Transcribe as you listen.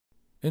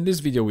In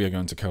this video, we are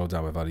going to code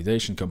our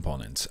validation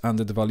component.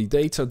 Under the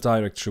validator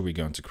directory, we're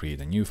going to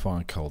create a new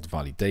file called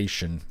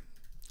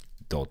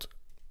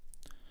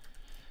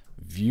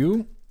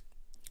validation.view.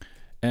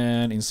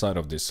 And inside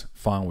of this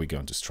file, we're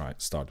going to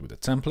start with a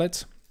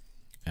template.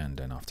 And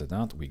then after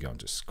that, we're going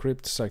to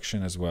script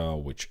section as well,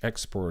 which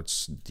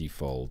exports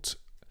default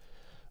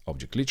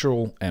object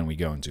literal. And we're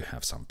going to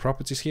have some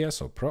properties here.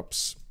 So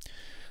props.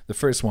 The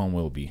first one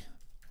will be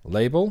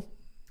label,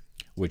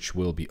 which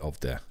will be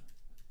of the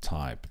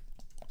type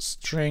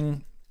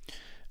string,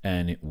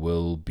 and it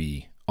will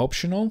be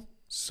optional,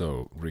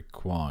 so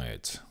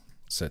required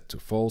set to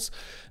false.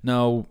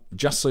 Now,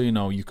 just so you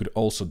know, you could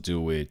also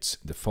do it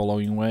the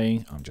following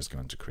way. I'm just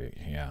going to create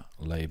here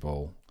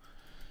label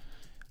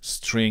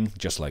string,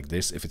 just like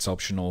this, if it's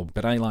optional,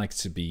 but I like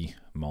to be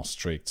more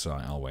strict, so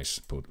I always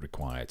put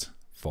required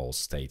false,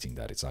 stating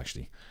that it's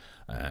actually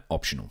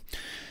optional.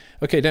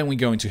 Okay, then we're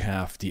going to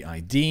have the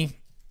ID,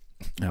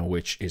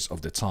 which is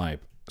of the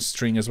type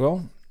string as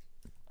well.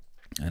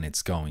 And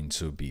it's going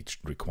to be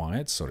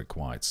required, so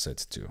required set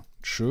to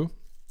true.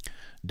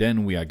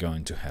 Then we are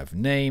going to have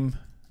name,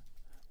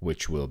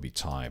 which will be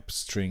type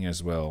string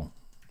as well.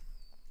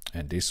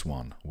 And this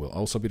one will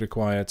also be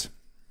required.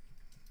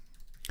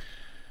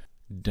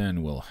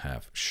 Then we'll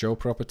have show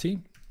property,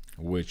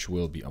 which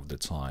will be of the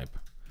type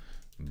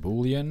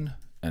boolean,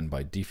 and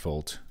by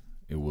default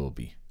it will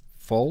be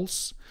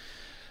false.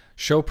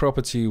 Show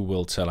property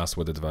will tell us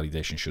whether the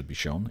validation should be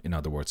shown. In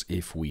other words,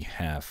 if we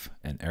have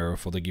an error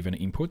for the given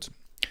input.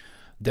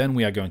 Then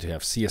we are going to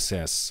have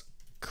CSS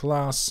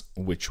class,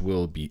 which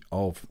will be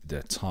of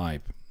the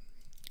type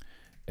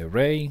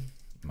array,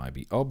 might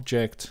be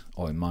object,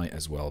 or it might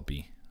as well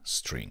be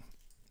string.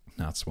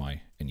 That's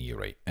why an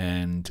array.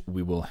 And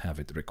we will have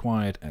it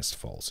required as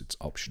false, it's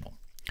optional.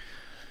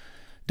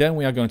 Then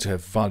we are going to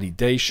have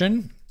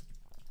validation,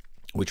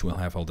 which will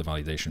have all the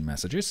validation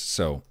messages.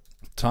 So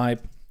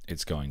type,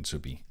 it's going to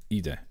be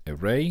either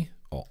array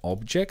or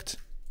object.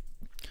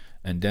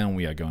 And then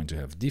we are going to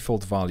have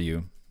default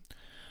value.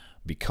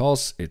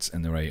 Because it's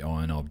an array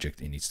or an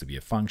object, it needs to be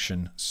a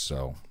function.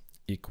 So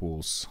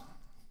equals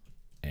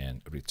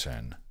and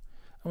return.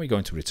 And we're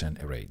going to return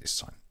array this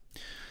time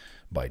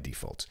by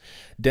default.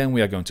 Then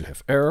we are going to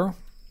have error,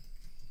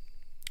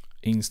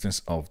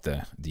 instance of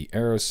the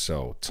error.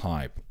 So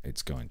type,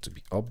 it's going to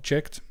be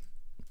object.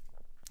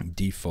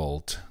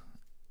 Default,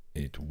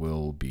 it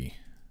will be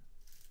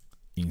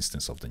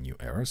instance of the new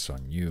error. So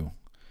new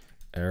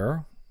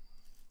error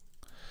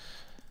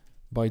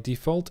by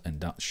default, and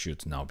that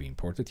should now be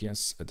imported.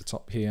 Yes, at the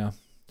top here,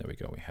 there we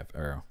go, we have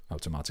error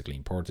automatically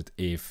imported.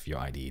 If your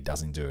IDE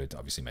doesn't do it,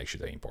 obviously make sure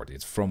they import it.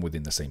 It's from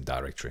within the same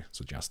directory,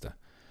 so just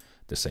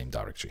the same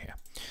directory here.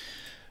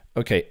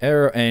 Okay,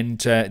 error,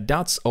 and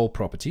that's all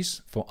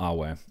properties for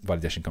our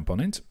validation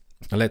component.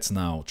 Let's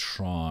now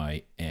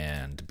try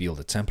and build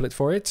a template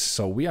for it.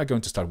 So we are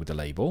going to start with the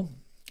label.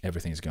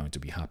 Everything is going to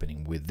be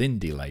happening within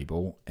the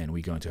label, and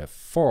we're going to have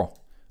for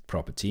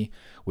property,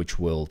 which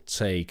will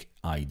take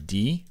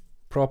ID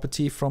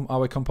property from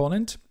our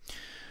component.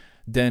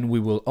 Then we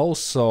will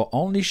also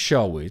only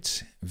show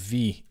it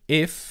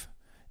if,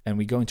 and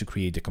we're going to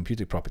create a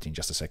computed property in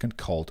just a second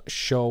called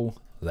show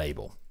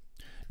label.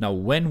 Now,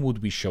 when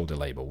would we show the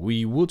label?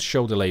 We would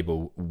show the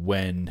label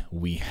when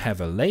we have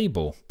a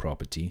label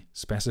property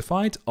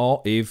specified,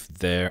 or if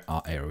there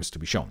are errors to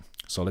be shown.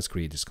 So let's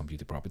create this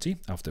computed property.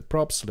 After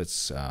props,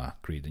 let's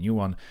create a new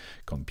one,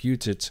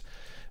 computed,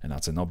 and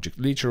that's an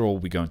object literal.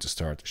 We're going to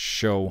start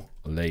show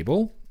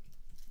label.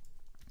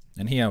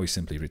 And here we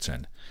simply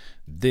return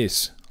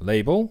this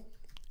label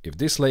if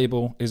this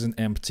label isn't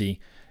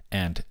empty,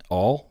 and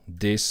all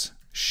this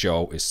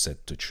show is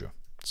set to true.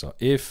 So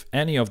if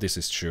any of this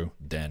is true,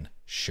 then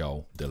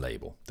show the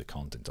label, the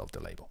content of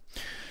the label.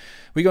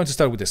 We're going to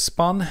start with a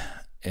span,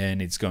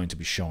 and it's going to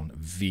be shown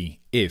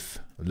if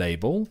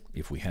label.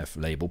 If we have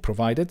label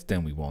provided,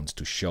 then we want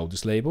to show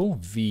this label.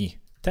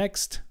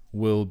 Text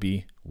will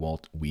be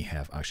what we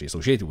have actually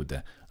associated with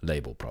the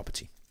label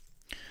property.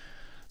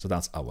 So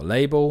that's our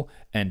label.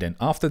 And then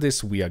after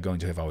this, we are going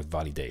to have our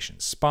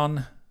validation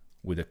span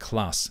with a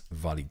class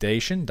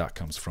validation that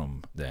comes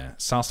from the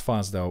SAS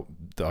files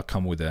that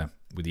come with the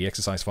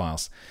exercise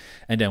files.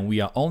 And then we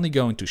are only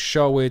going to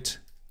show it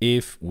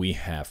if we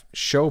have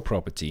show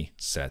property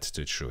set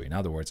to true. In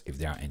other words, if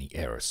there are any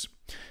errors.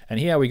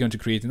 And here we're going to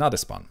create another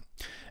span.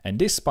 And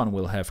this span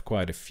will have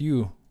quite a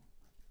few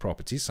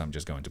properties. So I'm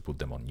just going to put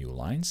them on new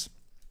lines.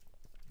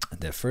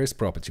 The first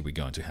property we're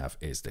going to have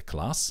is the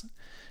class,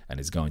 and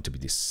it's going to be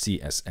the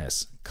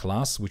CSS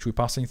class, which we're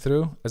passing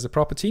through as a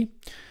property.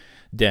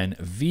 Then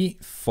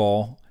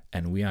v4,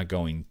 and we are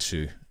going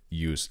to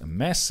use a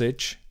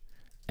message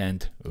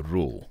and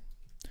rule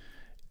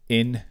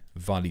in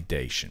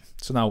validation.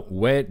 So now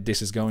where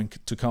this is going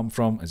to come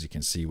from, as you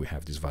can see, we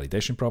have this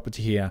validation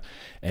property here.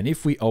 And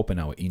if we open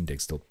our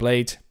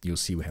index.plate, you'll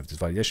see we have this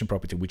validation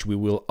property, which we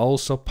will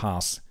also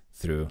pass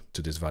through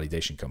to this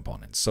validation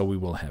component. So we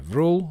will have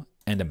rule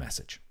and a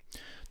message.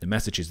 The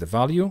message is the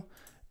value,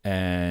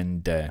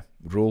 and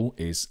rule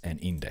is an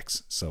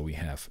index. So we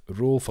have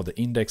rule for the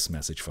index,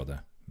 message for the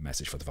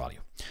message for the value.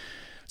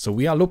 So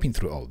we are looping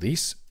through all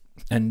these.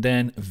 And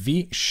then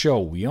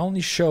vShow, we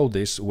only show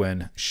this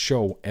when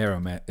show error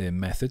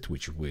method,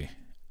 which we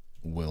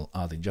will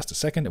add in just a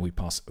second, and we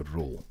pass a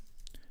rule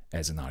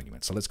as an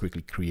argument. So let's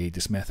quickly create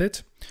this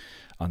method.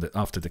 And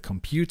after the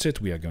computed,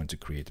 we are going to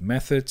create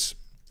methods.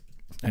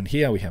 And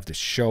here we have this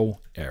show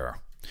error,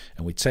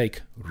 and we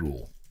take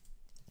rule.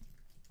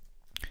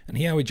 And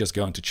here we're just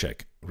going to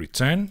check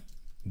return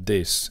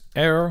this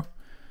error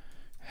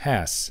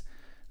has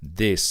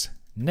this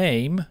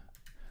name,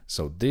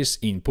 so this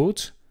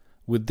input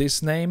with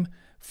this name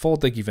for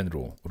the given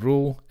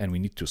rule, and we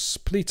need to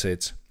split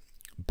it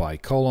by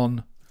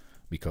colon,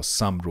 because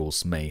some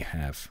rules may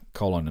have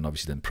colon and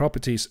obviously then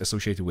properties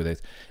associated with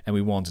it, and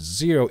we want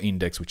 0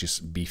 index, which is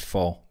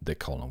before the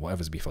colon,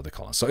 whatever's before the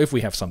colon. So if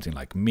we have something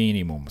like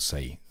minimum,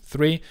 say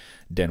 3,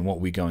 then what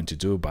we're going to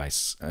do by,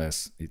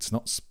 it's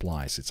not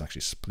splice, it's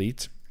actually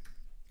split.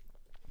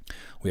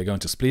 We are going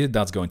to split it,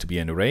 that's going to be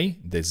an array.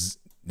 There's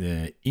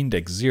the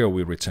index 0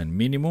 will return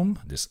minimum,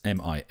 this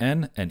min,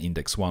 and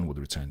index 1 would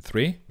return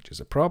 3, which is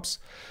a props.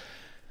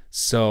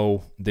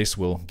 So this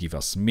will give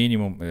us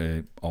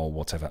minimum or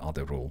whatever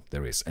other rule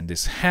there is. And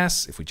this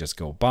has, if we just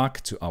go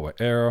back to our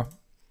error,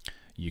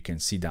 you can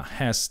see that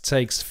has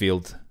takes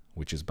field,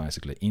 which is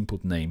basically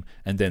input name,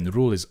 and then the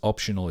rule is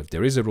optional. If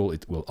there is a rule,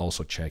 it will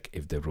also check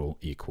if the rule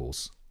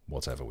equals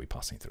whatever we're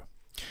passing through.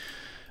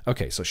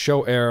 Okay, so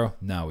show error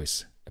now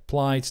is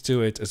applied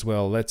to it as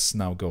well. Let's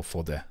now go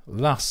for the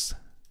last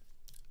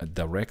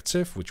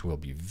directive, which will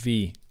be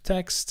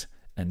vText,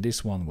 and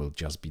this one will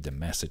just be the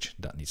message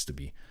that needs to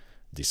be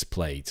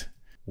displayed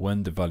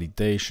when the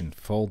validation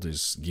for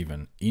this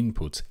given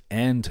input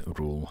and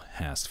rule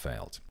has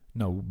failed.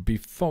 Now,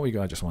 before we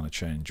go, I just want to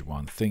change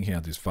one thing here.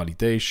 This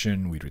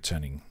validation, we're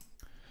returning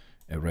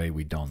array.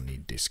 We don't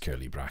need these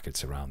curly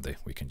brackets around it.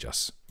 We can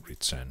just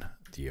return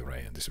the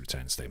array, and this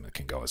return statement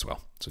can go as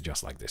well. So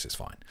just like this is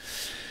fine.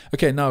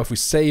 Okay, now if we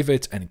save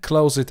it and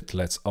close it,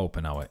 let's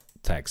open our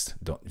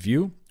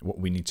text.view. What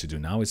we need to do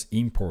now is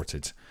import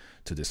it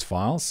to this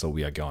file. So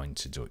we are going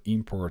to do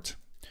import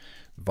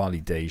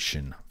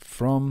validation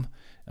from,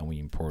 and we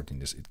importing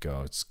this, it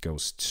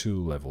goes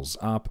 2 levels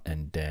up,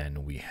 and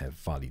then we have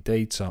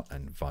validator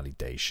and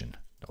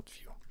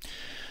validation.view.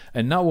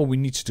 And now what we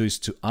need to do is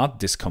to add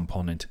this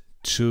component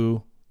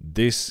to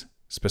this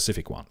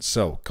specific one.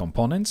 So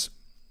components,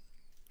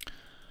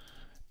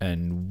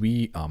 and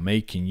we are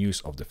making use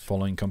of the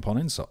following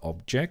components. So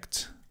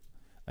object,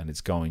 and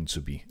it's going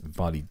to be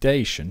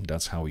validation,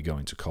 that's how we're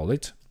going to call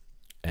it,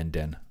 and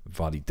then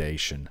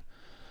validation,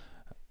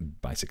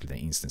 basically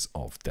the instance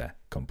of the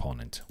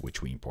component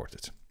which we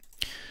imported.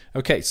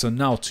 Okay, so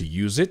now to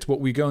use it, what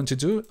we're going to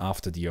do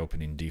after the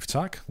opening div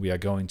tag, we are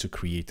going to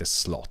create a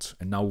slot.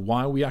 And now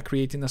why we are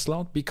creating a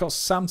slot? Because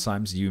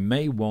sometimes you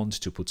may want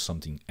to put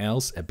something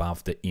else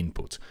above the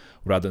input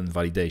rather than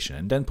validation,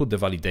 and then put the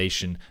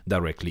validation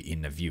directly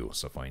in a view.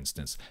 So for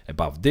instance,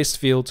 above this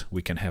field,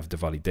 we can have the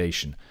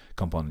validation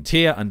component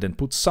here, and then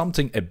put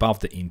something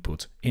above the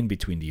input in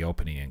between the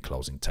opening and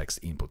closing text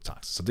input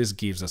tags. So this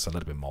gives us a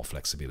little bit more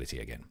flexibility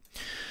again.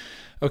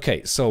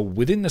 Okay, so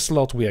within the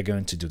slot, we are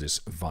going to do this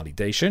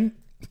validation.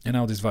 And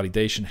now this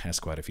validation has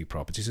quite a few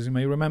properties, as you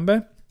may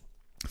remember.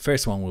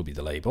 First one will be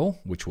the label,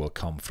 which will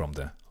come from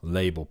the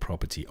label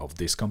property of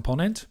this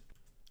component.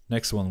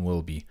 Next one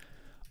will be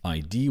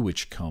ID,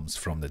 which comes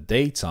from the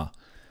data,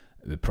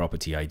 the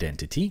property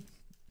identity.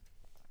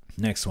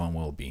 Next one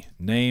will be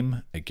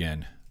name,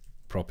 again,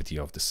 property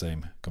of the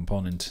same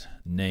component,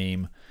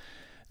 name.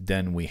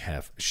 Then we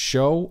have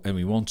show, and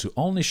we want to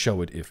only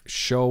show it if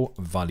show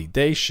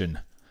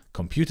validation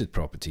computed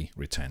property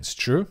returns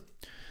true.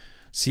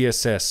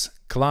 CSS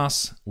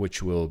class,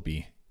 which will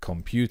be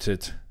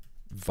computed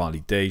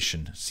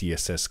validation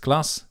CSS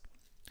class.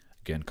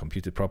 Again,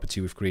 computed property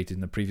we've created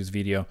in the previous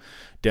video.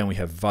 Then we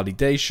have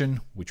validation,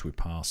 which we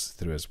pass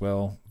through as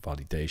well.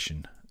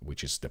 Validation,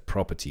 which is the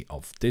property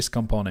of this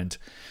component.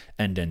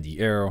 And then the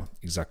error,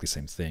 exactly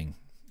same thing.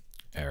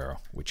 Error,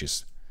 which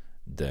is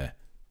the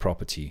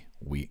property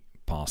we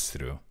pass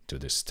through to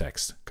this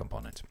text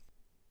component.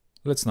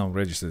 Let's now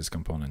register this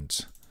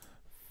component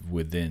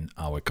within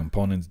our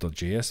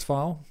component.js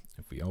file.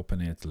 If we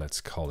open it, let's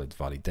call it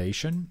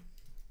validation.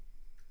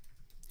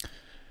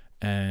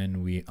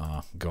 And we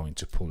are going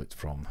to pull it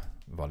from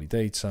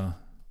validator,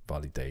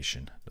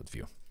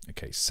 validation.view.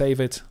 Okay, save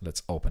it.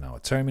 Let's open our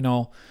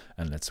terminal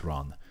and let's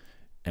run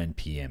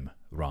npm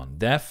run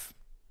dev.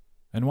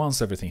 And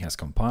once everything has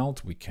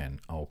compiled, we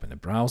can open a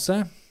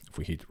browser. If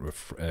we hit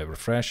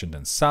refresh and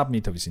then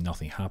submit, obviously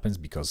nothing happens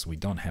because we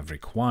don't have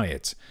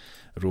required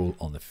rule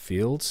on the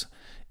fields.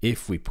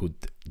 If we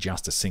put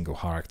just a single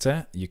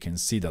character, you can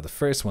see that the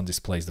first one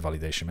displays the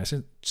validation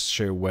message,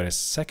 whereas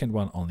the second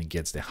one only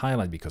gets the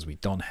highlight because we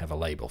don't have a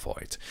label for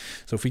it.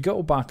 So if we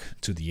go back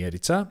to the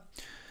editor,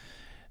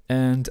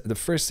 and the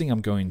first thing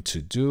I'm going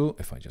to do,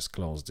 if I just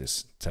close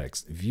this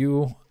text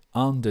view,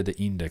 under the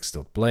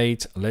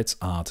index.blade, let's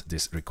add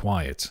this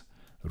required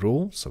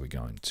rule. So we're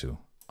going to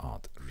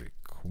add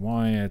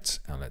required,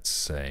 and let's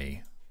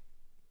say,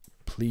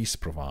 please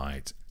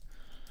provide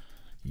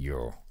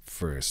your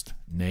first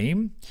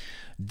name.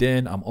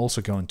 Then I'm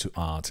also going to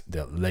add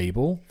the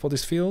label for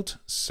this field.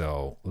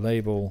 So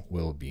label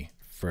will be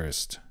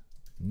first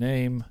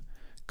name,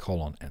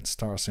 colon and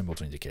star symbol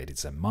to indicate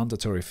it's a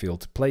mandatory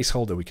field.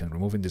 Placeholder we can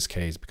remove in this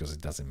case because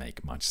it doesn't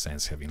make much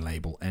sense having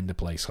label and the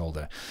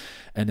placeholder.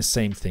 And the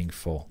same thing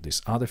for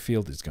this other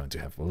field. It's going to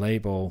have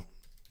label,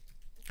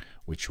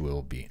 which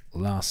will be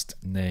last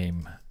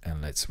name,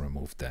 and let's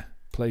remove the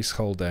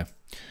placeholder.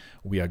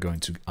 We are going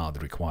to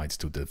add required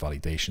to the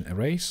validation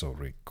array, so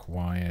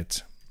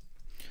required.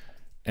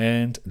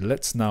 And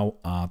let's now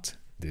add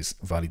this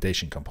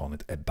validation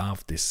component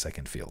above this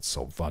second field.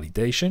 So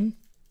validation.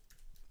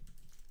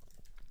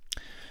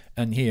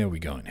 And here we're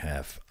going to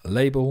have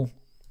label,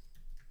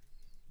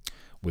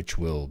 which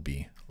will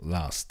be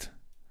last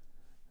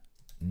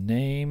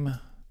name.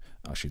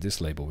 Actually,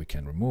 this label we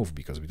can remove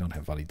because we don't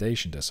have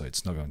validation there, so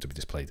it's not going to be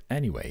displayed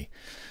anyway.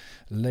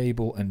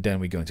 Label, and then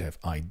we're going to have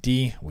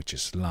ID, which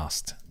is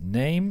last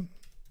name.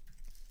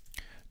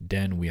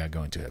 Then we are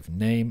going to have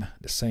name,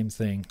 the same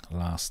thing,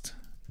 last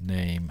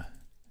name.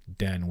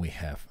 Then we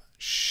have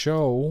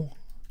show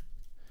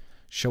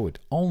it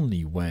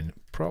only when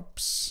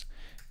props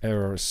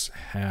errors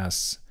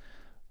has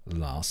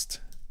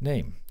last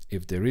name.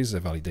 If there is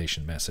a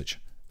validation message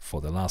for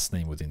the last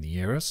name within the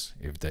errors,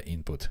 if the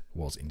input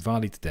was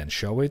invalid, then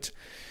show it.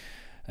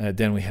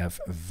 Then we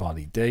have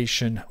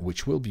validation,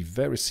 which will be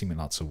very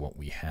similar to what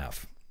we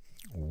have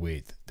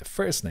with the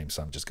first name.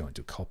 So I'm just going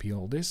to copy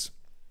all this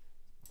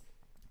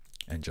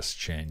and just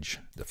change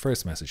the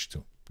first message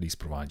to please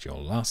provide your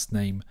last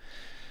name.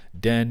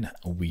 Then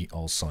we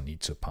also need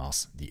to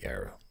pass the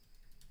error.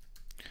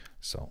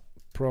 So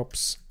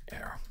props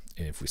error.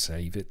 If we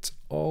save it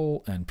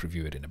all and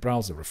preview it in the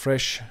browser,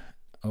 refresh,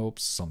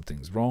 oops,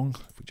 something's wrong.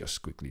 If we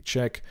just quickly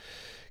check,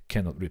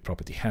 cannot read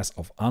property has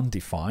of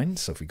undefined.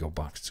 So if we go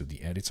back to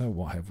the editor,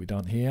 what have we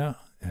done here?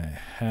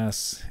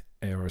 Has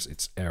errors,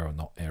 it's error,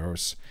 not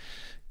errors.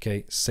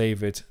 Okay,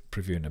 save it,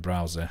 preview in the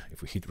browser.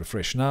 If we hit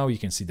refresh now, you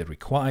can see the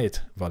required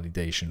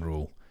validation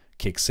rule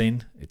kicks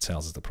in. It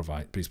tells us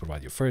to please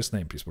provide your first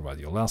name, please provide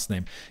your last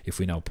name. If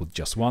we now put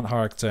just one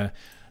character,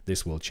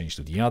 this will change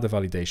to the other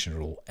validation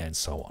rule, and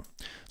so on.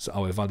 So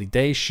our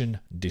validation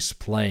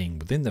displaying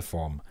within the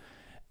form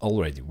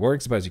already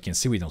works, but as you can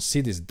see, we don't see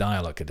this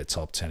dialog at the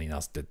top telling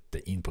us that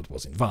the input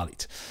was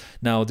invalid.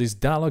 Now, this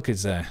dialog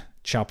is a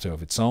chapter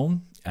of its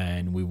own,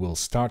 and we will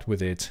start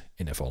with it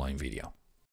in the following video.